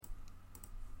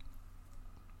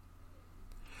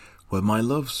where my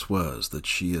love swears that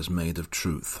she is made of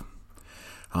truth.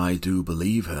 I do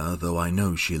believe her, though I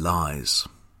know she lies,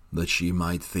 that she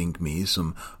might think me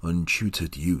some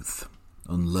untutored youth,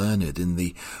 unlearned in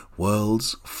the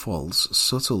world's false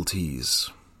subtleties.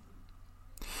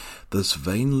 Thus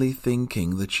vainly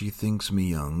thinking that she thinks me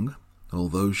young,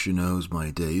 although she knows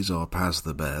my days are past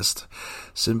the best,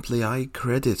 simply I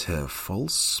credit her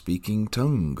false-speaking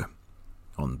tongue.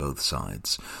 On both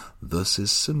sides, thus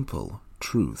is simple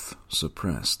truth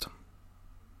suppressed.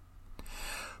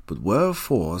 But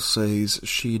wherefore says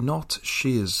she not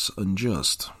she is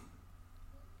unjust?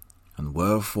 And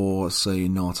wherefore say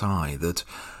not I that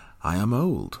I am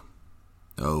old?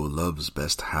 O love's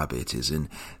best habit is in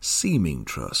seeming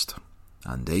trust,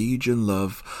 and age and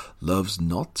love loves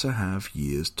not to have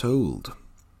years told.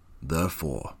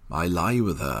 Therefore I lie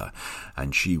with her,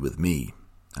 and she with me,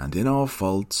 and in our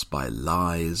faults by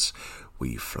lies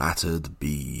we flattered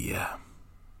be.